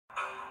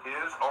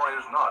Is or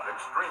is not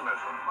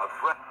extremism a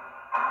threat?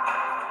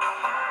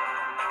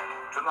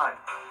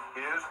 Tonight,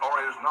 is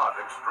or is not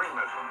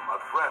extremism a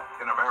threat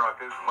in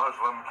America's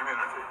Muslim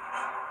communities?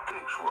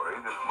 Critics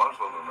worry that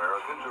Muslim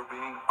Americans are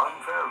being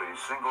unfairly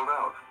singled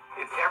out.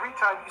 If every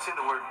time you say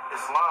the word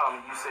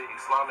Islam, you say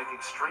Islamic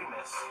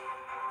extremists,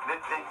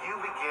 then you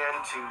begin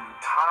to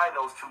tie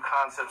those two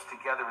concepts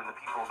together in the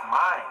people's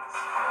minds.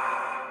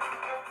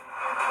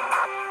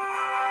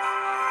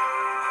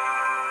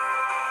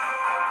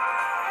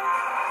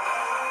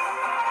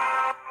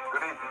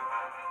 Good evening.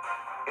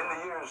 In the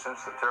years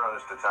since the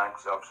terrorist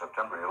attacks of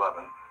September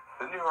 11,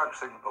 the New York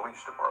City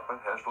Police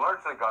Department has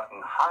largely gotten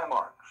high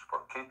marks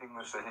for keeping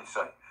the city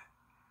safe.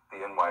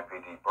 The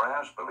NYPD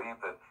brass believe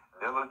that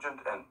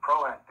diligent and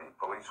proactive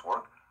police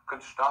work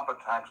could stop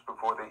attacks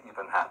before they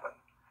even happen.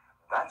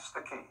 That's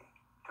the key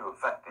to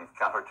effective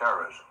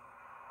counterterrorism.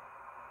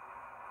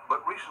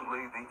 But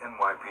recently, the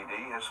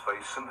NYPD has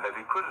faced some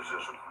heavy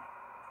criticism.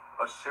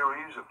 A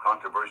series of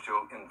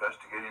controversial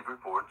investigative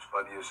reports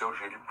by the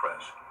Associated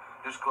Press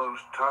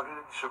disclosed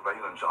targeted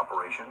surveillance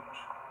operations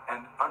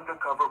and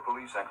undercover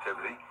police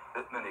activity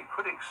that many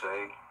critics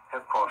say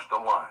have crossed a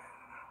line.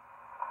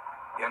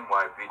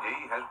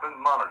 NYPD has been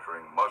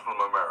monitoring Muslim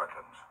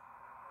Americans,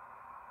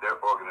 their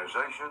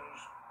organizations,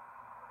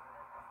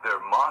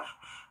 their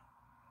mosques,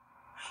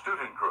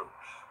 student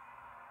groups.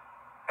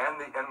 And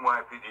the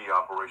NYPD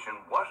operation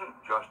wasn't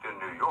just in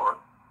New York,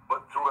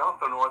 but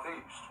throughout the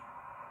Northeast.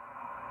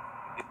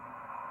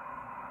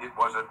 It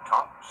was a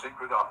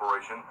top-secret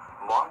operation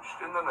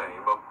launched in the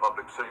name of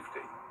public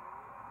safety.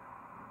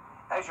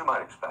 As you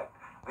might expect,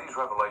 these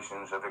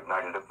revelations have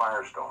ignited a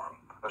firestorm,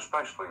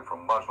 especially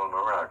from Muslim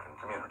American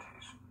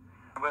communities.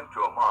 We went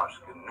to a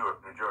mosque in Newark,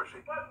 New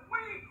Jersey,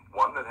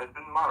 one that had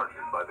been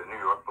monitored by the New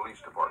York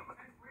Police Department.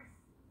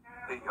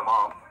 The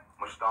Imam,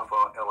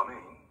 Mustafa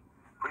El-Amin,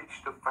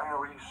 preached a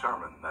fiery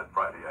sermon that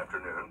Friday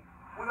afternoon.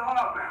 We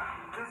are,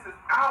 man. This is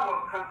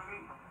our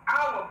country,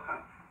 our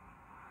country.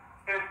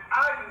 And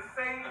I can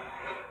say,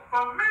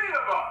 for many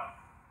of us,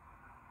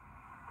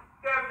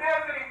 that if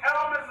there's any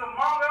elements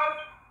among us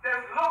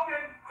that's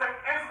looking to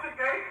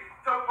instigate,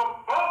 to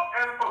provoke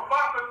as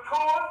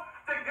provocateurs,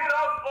 to get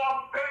us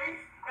off base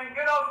and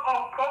get us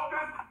off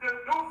focus, to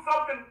do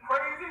something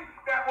crazy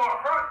that will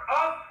hurt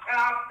us and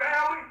our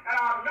family and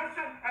our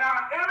mission and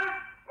our image,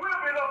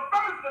 we'll be the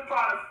first to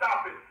try to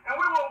stop it. And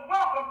we will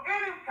welcome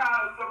any kind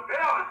of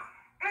surveillance,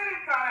 any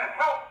kind of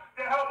help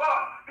to help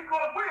us.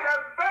 Because we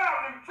have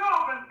family,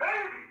 children,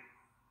 babies.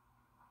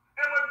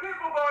 And when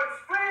people go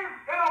extreme,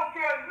 they don't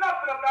care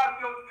nothing about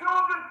your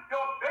children,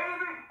 your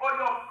baby, or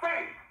your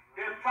faith.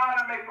 They're trying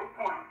to make a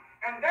point.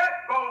 And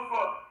that goes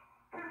for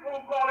people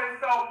who call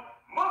themselves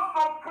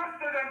Muslim,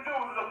 Christian, and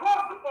Jews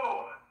across the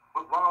board.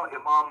 But while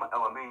Imam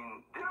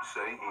El-Amin did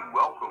say he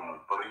welcomed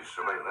police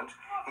surveillance,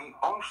 he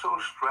also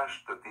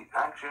stressed that the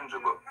actions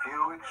of a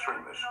few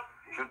extremists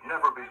should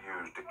never be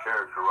used to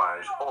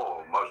characterize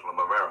all Muslim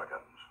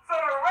Americans. So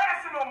the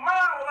rational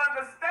mind will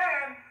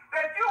understand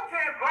that you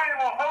can't blame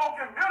a whole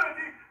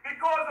community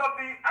because of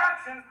the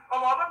actions of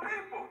other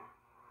people.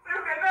 You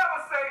can never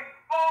say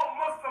all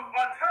Muslims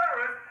are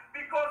terrorists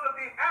because of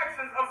the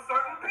actions of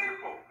certain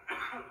people.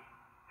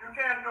 You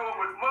can't do it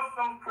with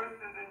Muslims,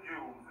 Christians, and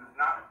Jews. It's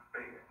not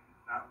fair.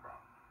 It's not proper.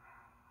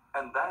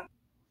 And that...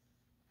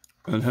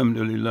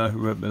 Alhamdulillah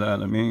Rabbil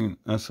Alameen.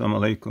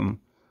 Assalamu alaikum.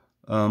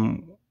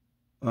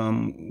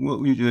 What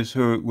we just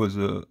heard was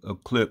a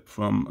clip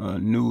from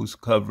news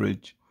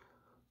coverage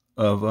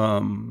of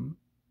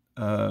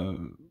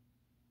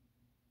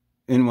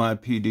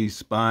NYPD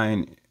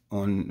spying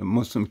on the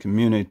Muslim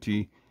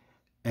community,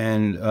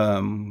 and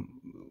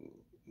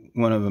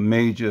one of the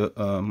major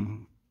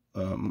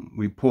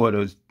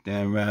reporters,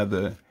 Dan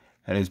Rather,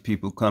 had his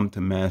people come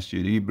to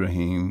Masjid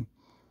Ibrahim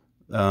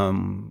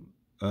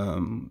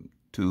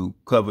to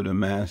cover the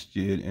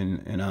masjid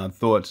and our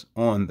thoughts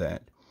on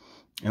that.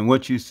 And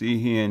what you see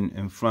here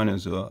in front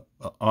is an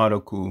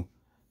article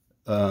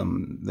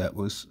that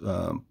was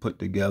put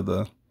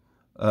together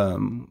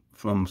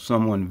from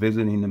someone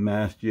visiting the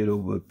masjid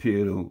over a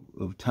period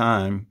of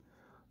time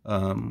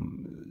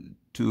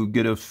to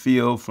get a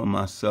feel from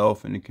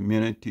myself and the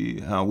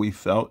community how we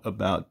felt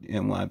about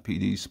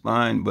NYPD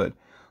spying. But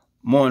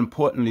more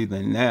importantly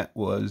than that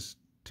was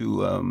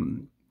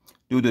to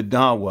do the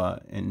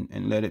dawah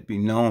and let it be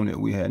known that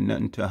we had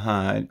nothing to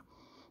hide,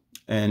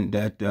 and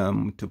that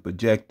to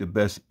project the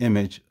best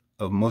image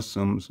of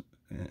Muslims,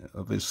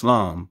 of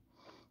Islam,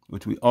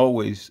 which we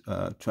always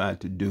try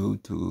to do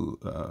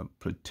to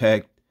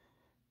protect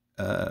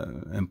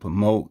and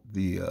promote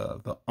the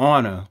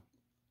honor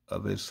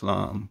of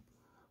Islam,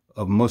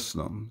 of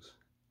Muslims,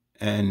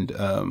 and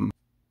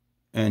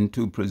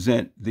to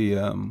present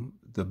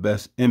the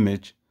best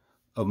image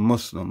of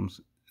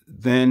Muslims.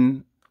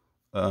 Then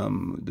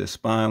the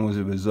spying was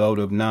a result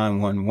of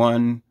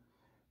 9/11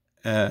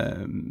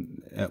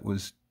 that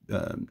was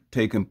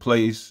taking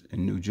place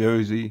in New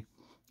Jersey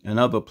and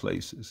other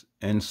places.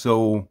 And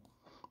so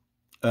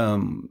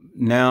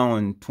now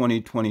in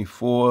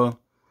 2024,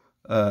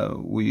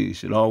 we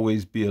should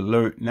always be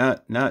alert,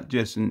 not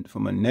just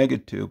from a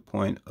negative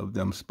point of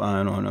them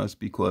spying on us,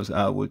 because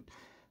I would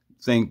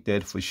think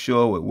that for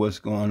sure with what's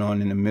going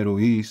on in the Middle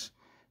East,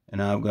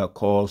 and I've got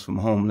calls from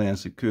Homeland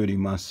Security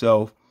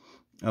myself,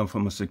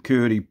 from a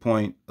security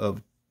point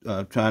of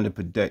trying to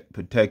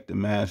protect the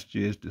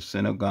masjids, the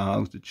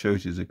synagogues, the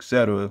churches,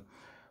 etc.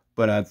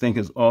 But I think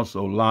it's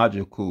also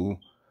logical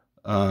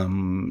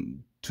to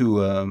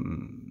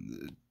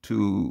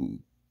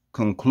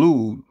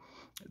conclude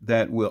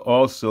that we're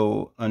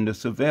also under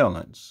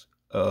surveillance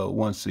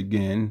once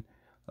again,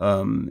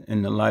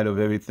 in the light of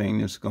everything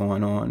that's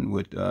going on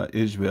with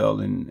Israel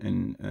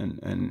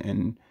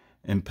and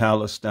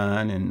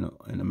Palestine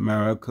and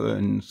America,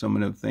 and some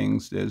of the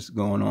things that's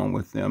going on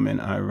with them in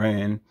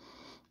Iran.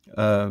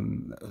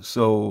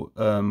 So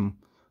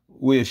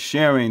we're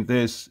sharing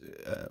this.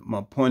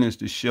 My point is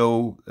to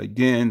show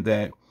again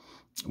that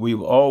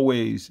we've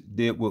always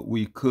did what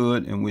we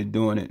could, and we're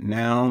doing it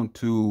now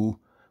to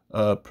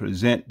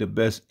present the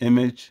best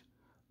image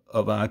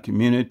of our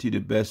community, the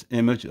best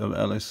image of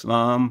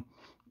Al-Islam,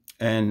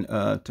 and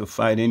to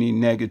fight any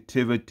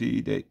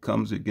negativity that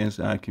comes against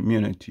our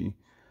community.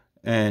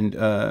 And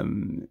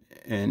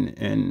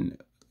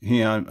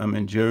here I'm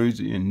in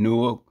Jersey, in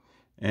Newark,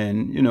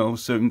 and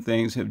certain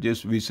things have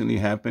just recently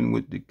happened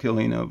with the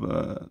killing of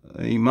an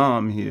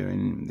imam here,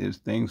 and there's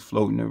things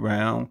floating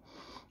around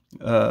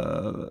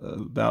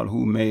about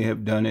who may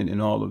have done it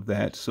and all of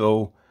that.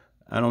 So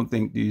I don't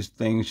think these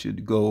things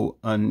should go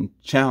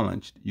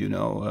unchallenged,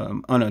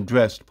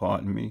 unaddressed,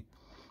 pardon me.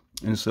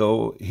 And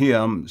so here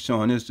I'm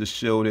showing this to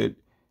show that,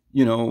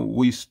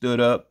 we stood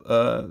up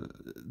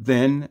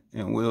then,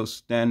 and we'll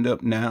stand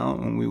up now,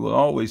 and we will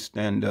always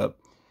stand up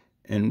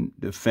in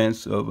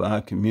defense of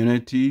our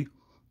community,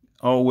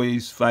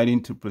 always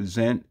fighting to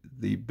present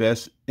the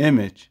best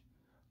image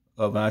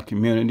of our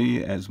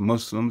community as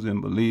Muslims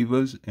and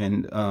believers,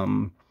 and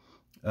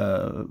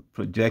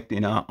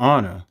projecting our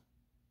honor,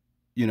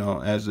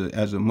 as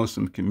a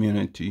Muslim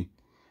community,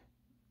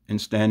 and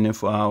standing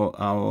for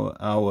our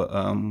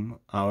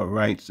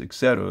rights,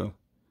 etc.,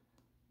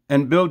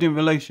 and building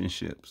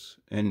relationships.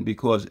 And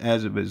because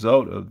as a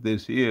result of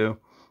this here,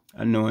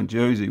 I know in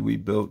Jersey we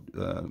built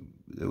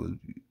there was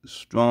a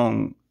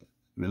strong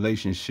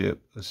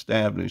relationship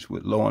established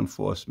with law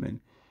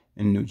enforcement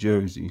in New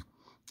Jersey.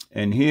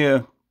 And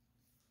here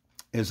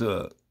is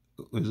a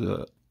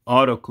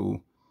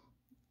article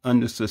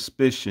under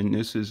suspicion.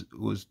 This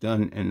was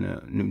done in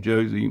the New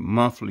Jersey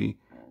Monthly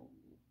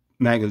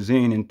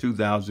magazine in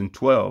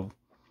 2012,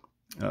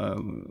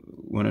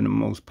 one of the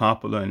most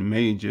popular and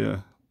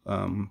major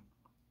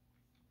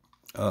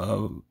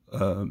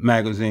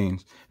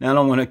magazines. Now, I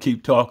don't want to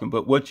keep talking,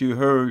 but what you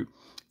heard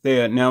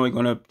there, now we're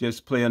going to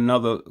just play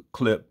another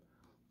clip,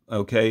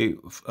 okay,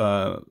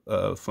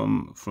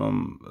 from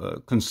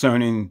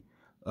concerning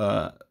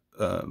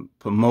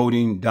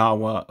promoting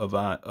dawah of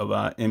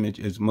our image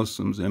as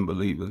Muslims and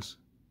believers.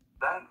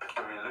 That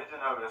the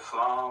religion of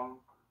Islam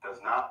does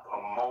not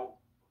promote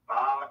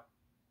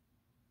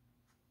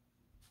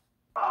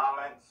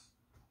violence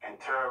and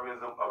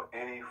terrorism of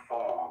any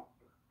form.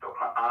 The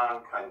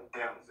Quran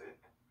condemns it.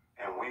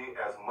 And we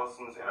as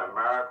Muslims in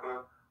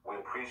America, we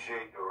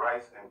appreciate the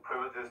rights and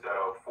privileges that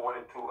are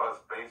afforded to us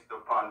based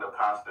upon the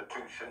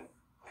Constitution.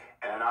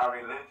 And in our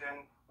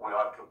religion, we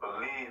are to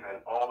believe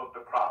in all of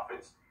the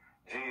prophets,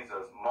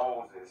 Jesus,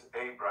 Moses,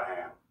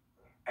 Abraham.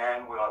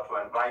 And we are to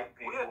invite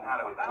people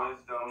with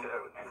wisdom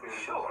and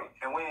sure,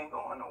 and we ain't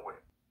going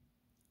nowhere.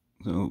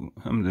 So,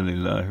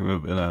 alhamdulillah,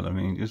 Rabbil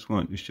Alameen, just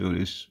wanted to show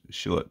this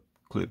short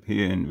clip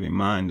here and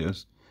remind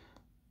us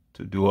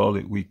to do all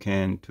that we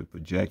can to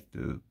project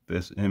the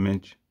best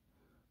image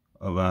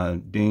of our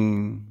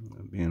deen,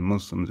 being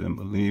Muslims and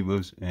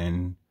believers,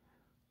 and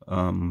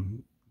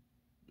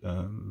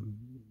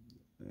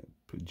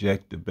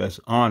project the best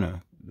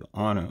honor, the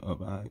honor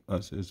of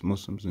us as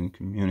Muslims in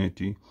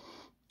community.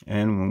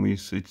 And when we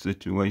see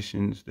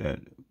situations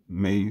that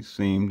may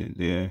seem that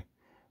they're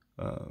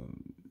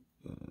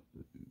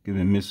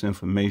giving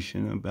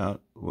misinformation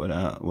about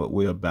what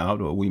we're about,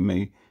 or we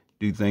may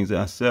do things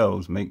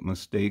ourselves, make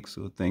mistakes,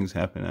 or things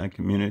happen in our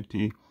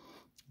community,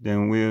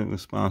 then we're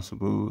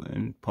responsible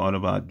and part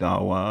of our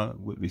dawah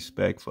with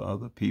respect for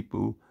other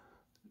people,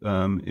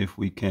 if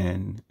we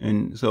can.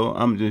 And so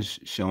I'm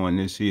just showing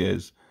this here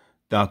as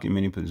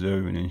documenting,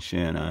 preserving, and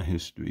sharing our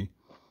history.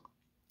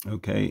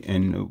 Okay,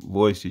 and the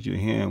voice that you're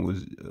hearing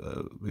was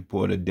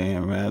reporter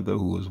Dan Rather,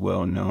 who was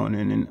well known,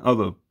 and in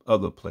other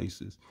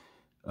places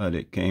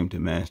that came to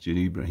Masjid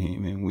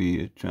Ibrahim, and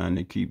we are trying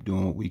to keep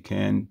doing what we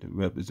can to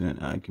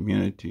represent our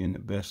community in the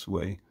best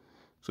way.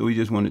 So we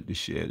just wanted to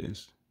share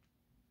this.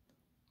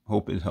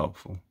 Hope it's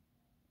helpful.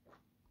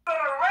 So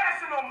a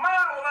rational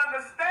mind will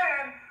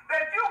understand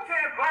that you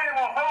can't blame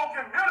a whole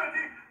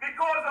community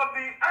because of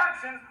the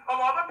actions of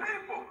other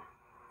people.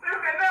 You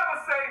can never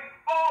say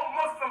all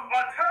Muslims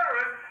are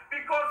terrorists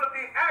because of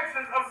the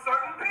actions of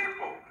certain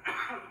people.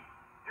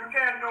 You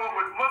can't do it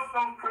with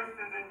Muslims,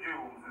 Christians, and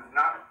Jews. It's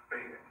not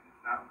fair.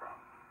 It's not a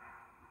problem.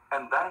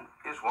 And that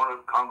is one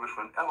of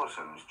Congressman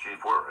Ellison's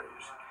chief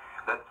worries.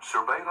 that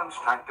surveillance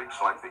tactics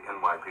like the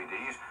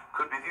NYPD's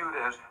could be viewed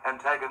as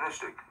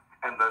antagonistic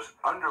and thus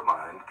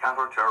undermine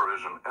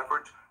counterterrorism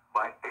efforts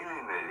by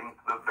alienating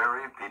the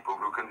very people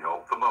who can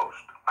help the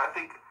most. I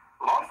think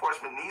law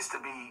enforcement needs to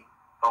be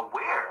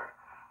aware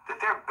that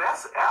their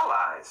best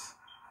allies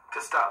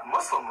to stop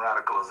Muslim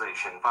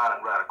radicalization,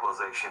 violent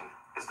radicalization,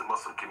 is the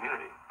Muslim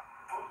community.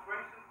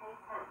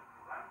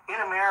 In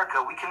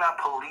America, we cannot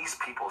police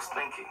people's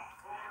thinking.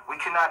 We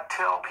cannot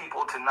tell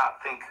people to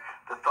not think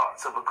the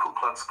thoughts of a Ku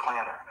Klux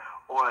Klaner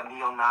or a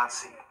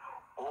neo-Nazi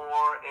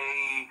or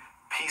a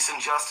peace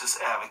and justice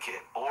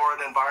advocate or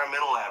an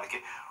environmental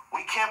advocate.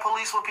 We can't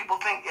police what people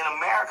think. In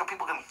America,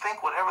 people can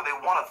think whatever they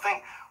want to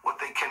think. What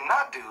they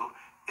cannot do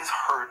is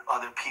hurt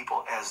other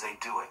people as they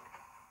do it.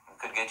 We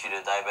could get you to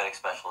a diabetic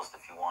specialist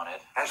if you wanted.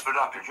 As for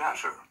Dr.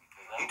 Jasser,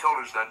 he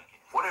told us that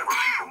whatever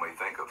people may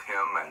think of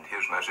him and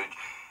his message,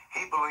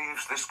 he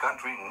believes this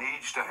country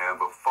needs to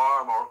have a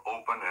far more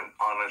open and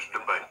honest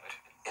debate.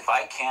 If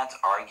I can't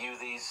argue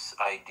these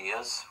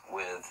ideas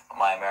with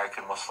my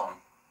American Muslim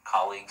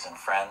colleagues and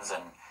friends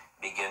and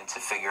begin to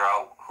figure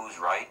out who's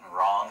right and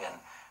wrong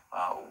and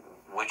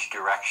which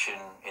direction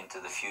into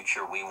the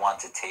future we want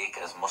to take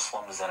as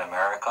Muslims in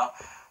America,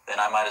 then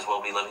I might as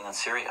well be living in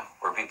Syria,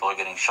 where people are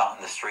getting shot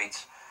in the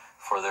streets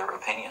for their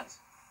opinions.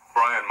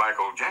 Brian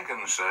Michael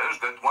Jenkins says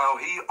that while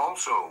he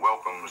also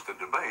welcomes the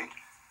debate,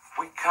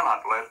 we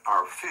cannot let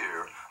our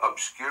fear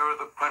obscure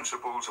the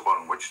principles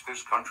upon which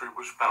this country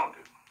was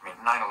founded. I mean,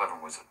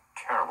 9/11 was a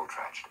terrible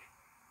tragedy.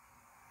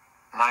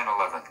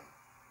 9/11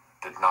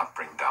 did not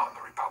bring down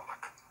the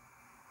Republic.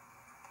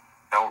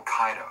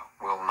 Al-Qaeda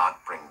will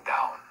not bring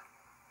down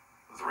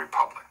the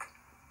Republic.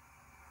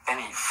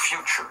 Any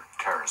future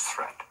terrorist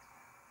threat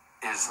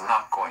is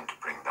not going to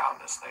bring down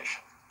this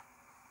nation.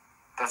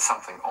 That's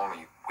something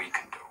only we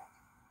can do.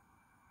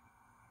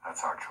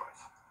 That's our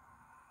choice.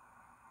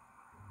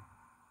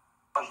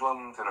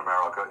 Muslims in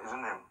America is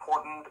an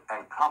important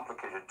and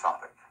complicated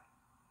topic.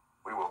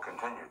 We will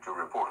continue to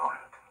report on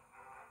it.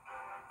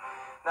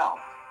 Now,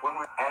 when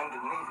we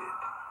needed,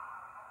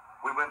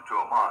 we went to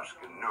a mosque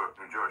in Newark,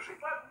 New Jersey,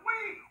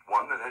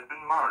 one that had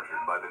been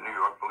martyred by the New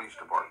York Police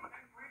Department.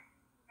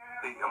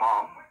 The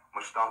Imam,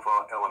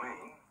 Mustafa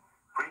El-Amin,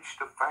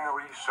 preached a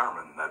fiery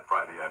sermon that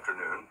Friday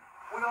afternoon.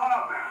 We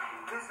are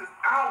Americans. This is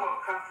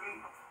our country,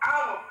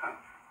 our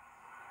country.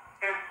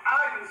 And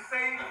I can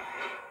say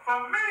for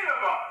many of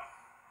us,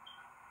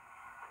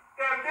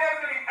 that if there's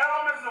any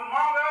elements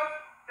among us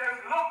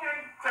that's looking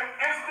to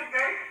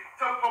instigate,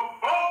 to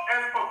provoke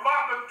as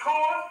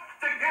provocateurs,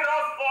 to get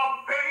us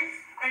off base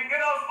and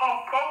get us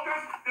off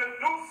focus, to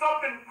do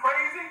something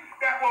crazy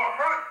that will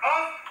hurt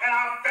us and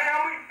our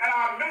family and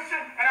our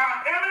mission and our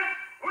image,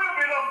 we'll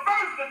be the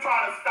first to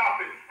try to stop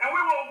it. And we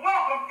will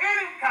welcome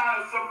any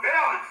kind of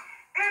surveillance,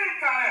 any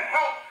kind of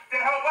help to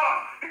help us,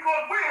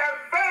 because we have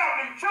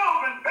family,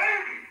 children,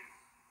 babies.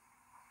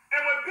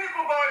 And when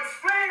people go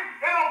extreme,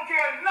 they don't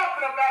care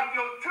nothing about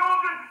your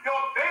children,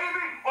 your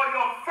baby, or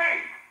your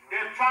faith.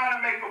 They're trying to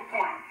make a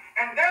point.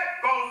 And that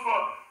goes for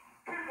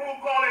people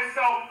who call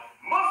themselves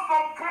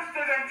Muslim,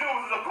 Christians, and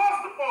Jews across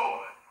the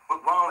board.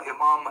 But while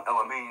Imam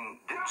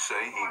El-Amin did say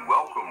he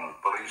welcomed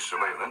police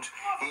surveillance,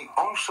 he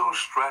also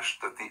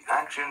stressed that the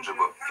actions of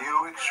a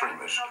few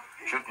extremists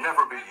should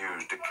never be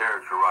used to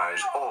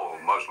characterize all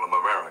Muslim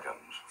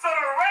Americans. So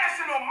the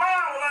rational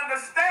mind will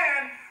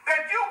understand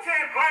that you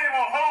can't blame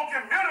a whole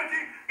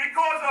community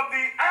because of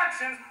the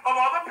actions of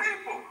other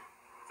people.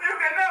 So you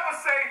can never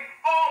say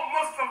all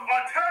Muslims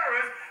are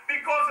terrorists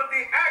because of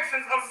the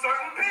actions of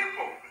certain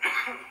people.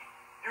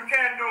 You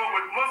can't do it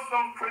with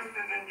Muslims,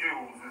 Christians, and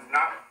Jews. It's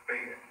not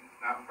fair.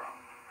 It's not proper.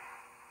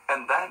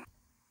 And that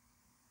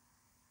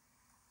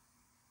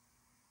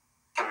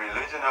the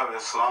religion of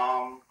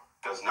Islam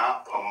does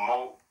not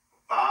promote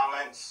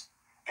violence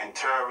and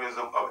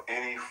terrorism of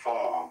any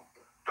form.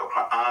 The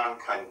Quran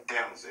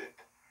condemns it.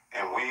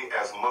 And we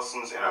as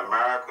Muslims in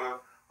America,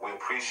 we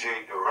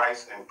appreciate the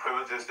rights and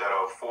privileges that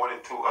are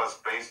afforded to us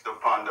based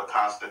upon the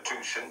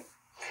Constitution.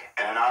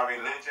 And in our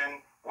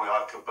religion, we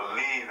are to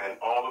believe in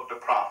all of the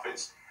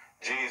prophets,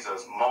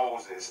 Jesus,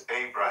 Moses,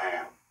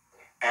 Abraham.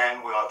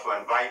 And we are to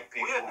invite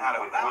people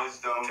with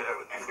wisdom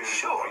and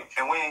freedom.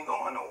 And we ain't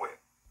going nowhere.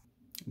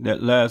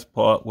 That last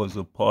part was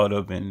a part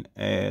of an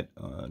ad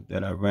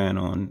that I ran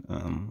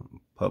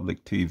on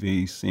public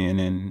TV,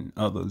 CNN, and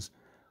others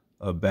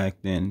back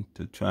then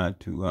to try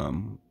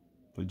to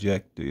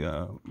project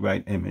the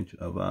right image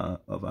of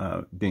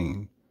our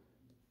deen.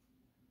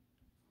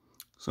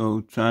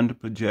 So trying to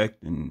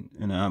project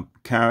in our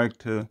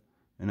character,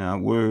 in our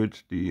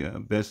words, the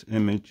best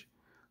image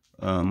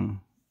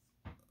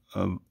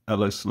of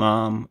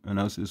Al-Islam and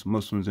us as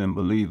Muslims and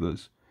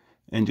believers.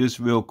 And just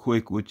real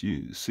quick, what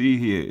you see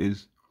here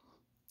is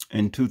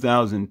in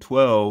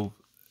 2012,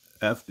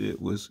 after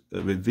it was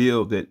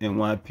revealed that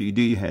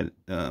NYPD had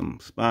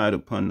spied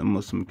upon the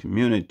Muslim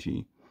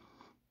community,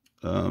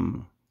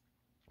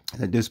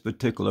 that this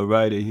particular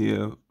writer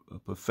here, a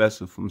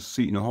professor from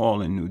Seton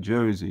Hall in New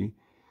Jersey,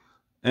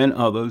 and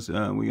others.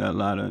 We got a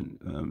lot of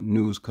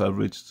news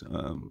coverage.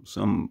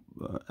 Some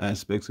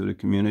aspects of the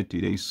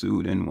community, they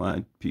sued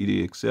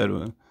NYPD,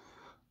 etc.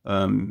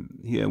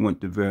 He had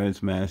went to various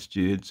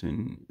masjids,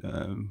 and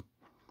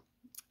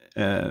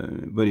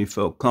but he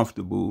felt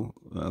comfortable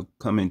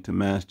coming to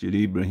Masjid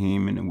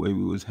Ibrahim and the way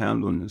we was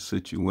handling the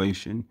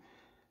situation.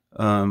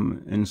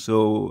 And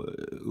so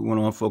it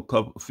went on for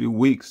a few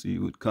weeks. He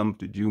would come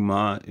to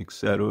Jumu'ah,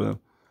 etc.,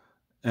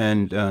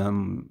 and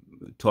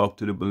talk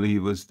to the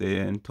believers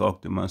there and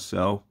talk to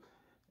myself.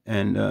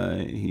 And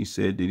he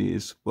said that he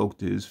had spoke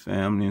to his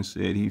family and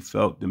said he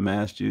felt the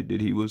masjid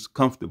that he was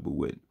comfortable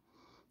with,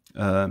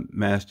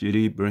 Masjid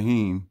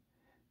Ibrahim,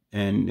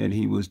 and that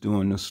he was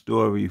doing a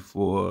story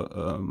for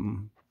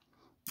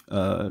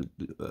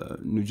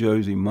New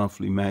Jersey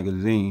Monthly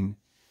magazine,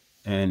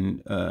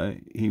 and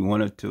he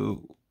wanted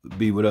to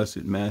be with us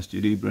at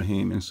Masjid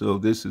Ibrahim. And so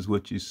this is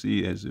what you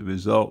see as a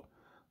result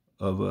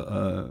of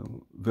a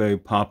very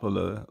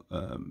popular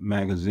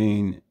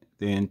magazine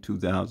there in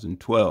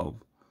 2012.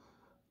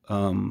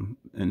 And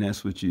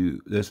that's what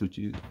you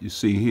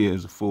see here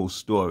as a full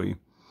story.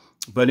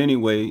 But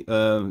anyway,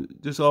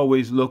 just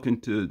always looking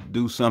to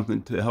do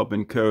something to help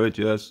encourage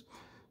us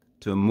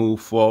to move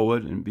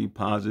forward and be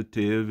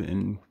positive,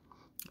 and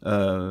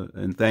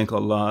thank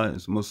Allah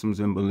as Muslims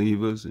and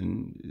believers,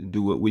 and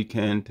do what we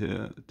can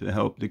to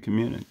help the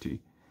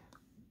community.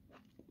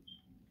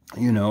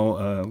 You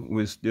know,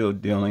 we're still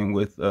dealing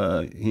with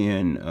here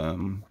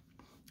in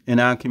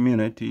our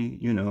community.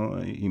 You know,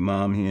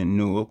 Imam here in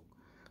Newark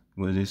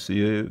was this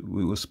year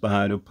we were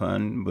spied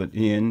upon, but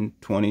in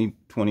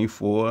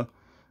 2024.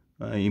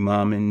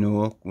 Imam in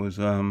Newark was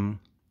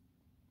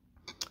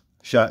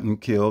shot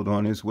and killed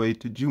on his way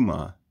to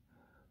Jumu'ah,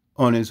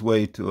 on his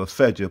way to a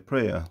Fajr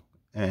prayer.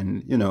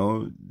 And, you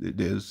know,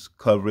 there's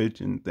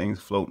coverage and things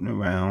floating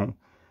around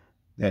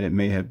that it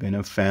may have been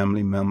a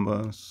family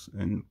member,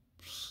 and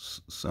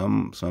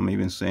some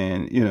even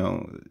saying, you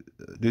know,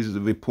 these are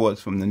the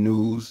reports from the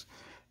news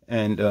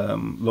and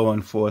law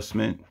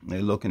enforcement.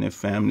 They're looking at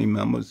family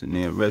members, and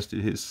they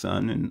arrested his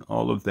son and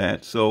all of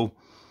that. So,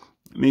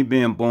 me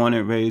being born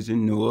and raised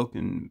in Newark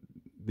and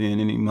being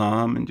an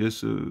imam and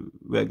just a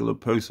regular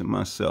person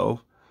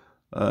myself,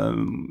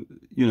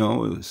 you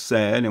know, it was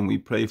sad, and we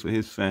pray for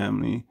his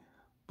family.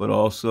 But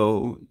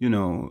also, you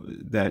know,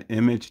 that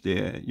image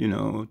there, you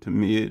know, to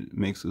me it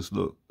makes us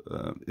look,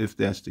 if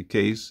that's the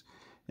case,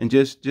 and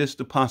just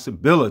the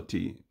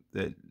possibility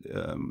that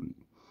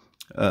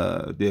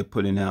they're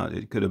putting out.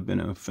 It could have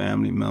been a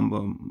family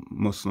member,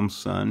 Muslim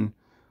son.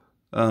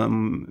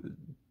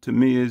 To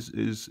me is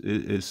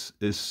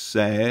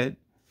sad.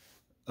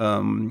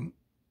 Not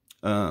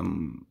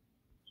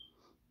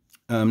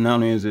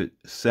only is it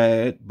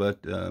sad,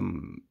 but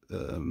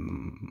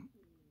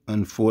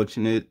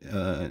unfortunate,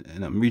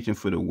 and I'm reaching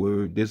for the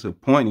word,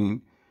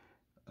 disappointing,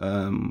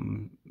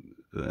 to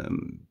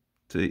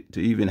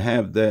even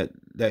have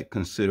that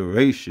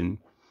consideration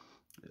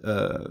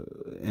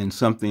and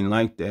something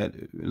like that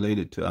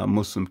related to our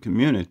Muslim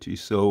community.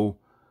 So,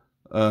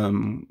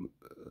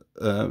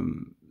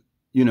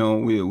 you know,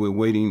 we're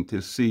waiting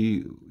to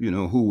see, you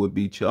know, who would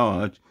be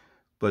charged,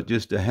 but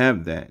just to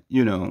have that,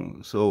 you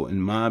know. So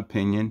in my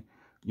opinion,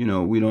 you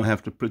know, we don't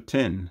have to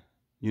pretend.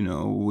 You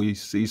know, we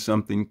see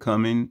something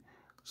coming,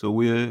 so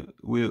we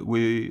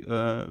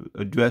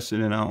address it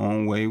in our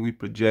own way. We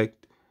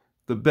project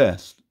the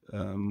best.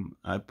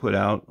 I put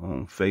out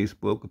on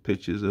Facebook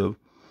pictures of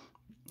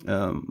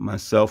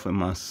myself and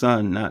my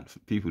son, not for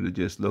people to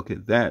just look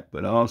at that,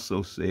 but I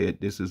also said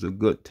this is a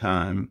good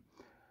time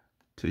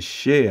to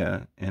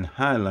share and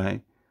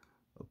highlight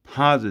a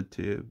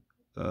positive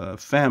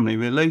family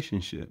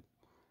relationship,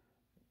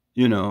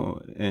 you know,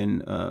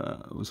 and I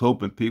was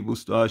hoping people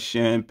start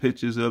sharing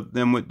pictures of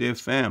them with their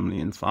family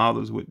and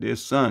fathers with their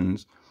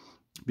sons,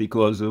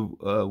 because of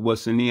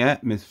what's in the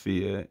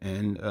atmosphere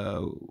and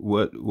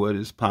what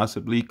is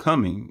possibly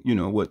coming, you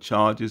know, what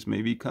charges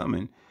may be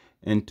coming,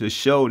 and to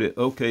show that,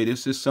 okay,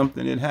 this is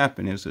something that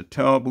happened. It's a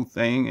terrible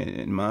thing, and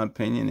in my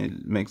opinion,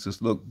 it makes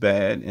us look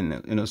bad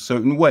in a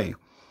certain way.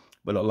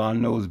 But Allah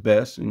knows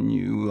best, and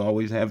you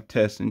always have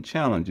tests and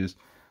challenges.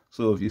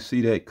 So if you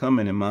see that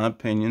coming, in my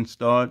opinion,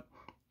 start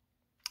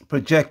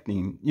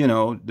projecting, you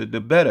know, the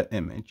better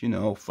image, you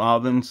know,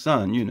 father and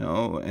son, you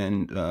know,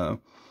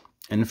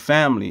 and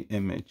family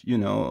image, you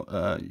know.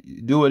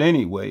 Do it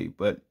anyway.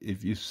 But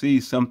if you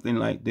see something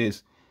like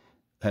this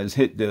has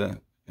hit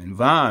the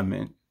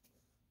environment,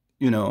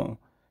 you know,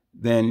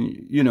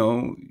 then, you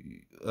know,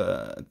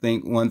 I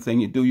think one thing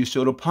you do, you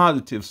show the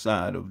positive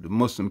side of the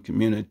Muslim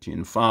community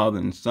and father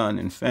and son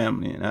and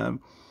family. And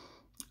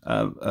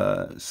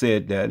I've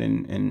said that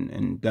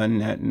and done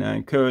that, and I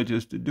encourage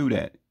us to do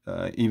that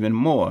even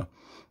more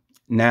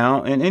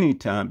now and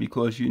anytime,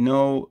 because, you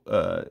know,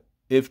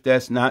 if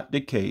that's not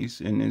the case,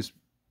 and it's,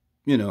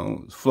 you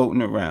know,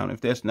 floating around,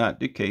 if that's not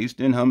the case,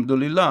 then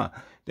alhamdulillah,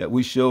 that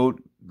we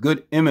showed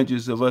good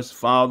images of us,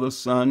 father,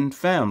 son,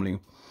 family.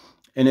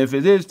 And if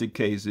it is the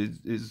case,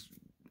 it's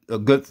a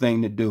good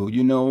thing to do.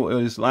 You know,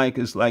 it's like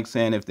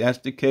saying, if that's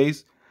the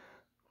case,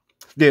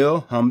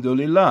 still,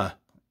 alhamdulillah,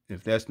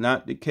 If that's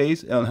not the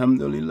case,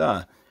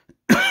 alhamdulillah.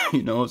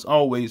 You know, it's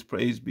always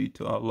praise be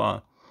to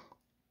Allah.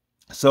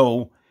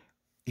 So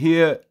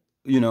here,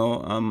 you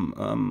know,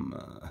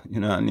 you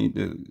know, I need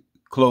to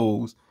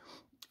close,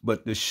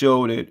 but to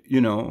show that,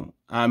 you know,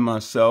 I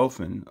myself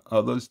and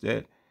others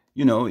that,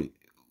 you know,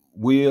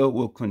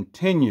 will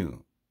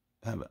continue,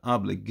 have an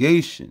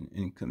obligation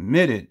and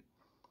committed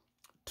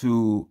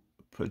to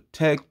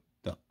protect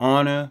the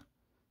honor,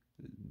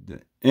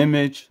 the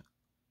image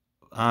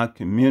of our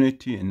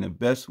community in the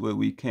best way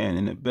we can.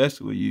 And the best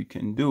way you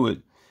can do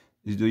it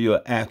is do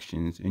your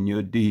actions and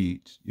your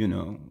deeds, you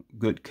know,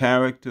 good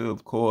character,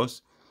 of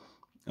course,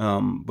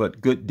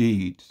 but good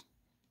deeds,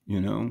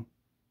 you know.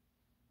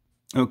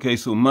 Okay,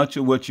 so much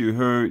of what you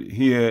heard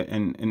here,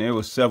 and there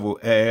were several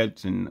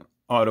ads and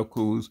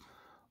articles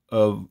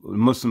of the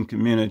Muslim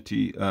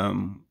community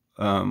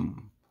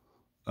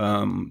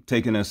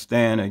taking a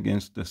stand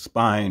against the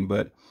spying,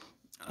 but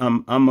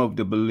I'm of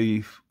the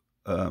belief,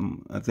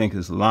 I think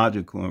it's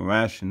logical and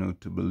rational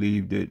to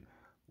believe that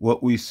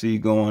what we see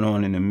going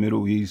on in the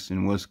Middle East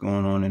and what's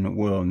going on in the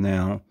world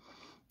now,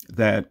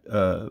 that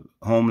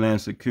Homeland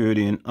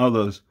Security and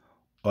others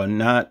are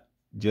not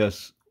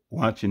just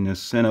watching the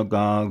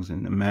synagogues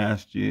and the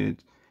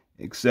masjids,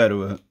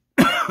 etc.,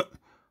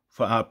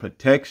 for our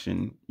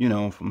protection, you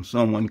know, from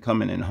someone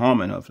coming and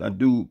harming us. I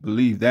do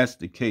believe that's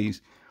the case,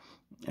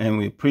 and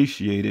we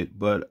appreciate it,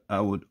 but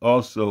I would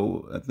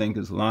also, I think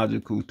it's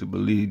logical to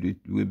believe that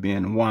we're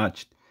being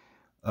watched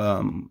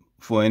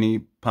for any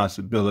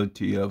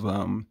possibility of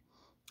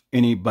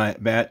any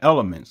bad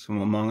elements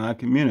from among our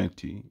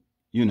community,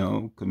 you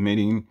know,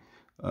 committing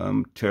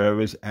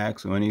terrorist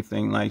acts or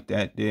anything like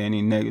that, there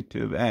any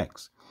negative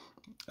acts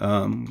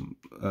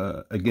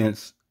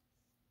against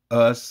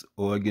us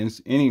or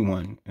against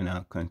anyone in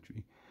our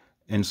country.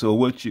 And so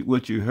what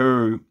you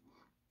heard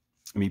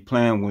me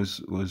playing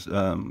was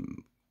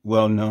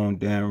well-known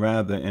Dan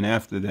Rather, and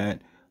after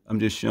that, I'm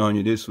just showing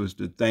you this was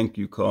the thank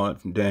you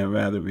card from Dan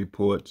Rather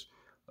Reports.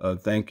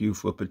 Thank you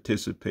for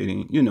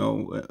participating. You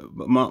know,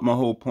 my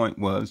whole point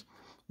was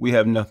we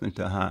have nothing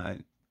to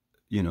hide.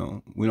 You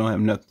know, we don't have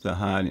nothing to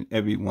hide, and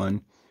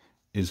everyone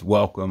is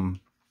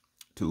welcome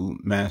to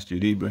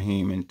Masjid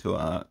Ibrahim and to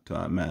our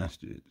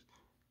masjids.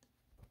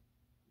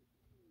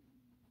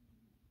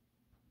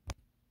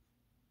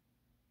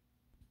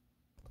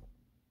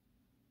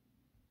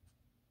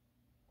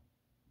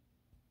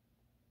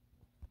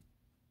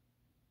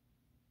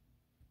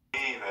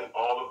 And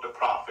all of the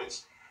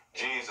prophets,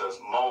 Jesus,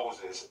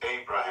 Moses,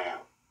 Abraham,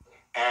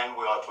 and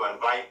we are to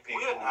invite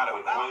people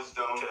with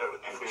wisdom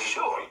and for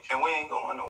sure. And we ain't going nowhere.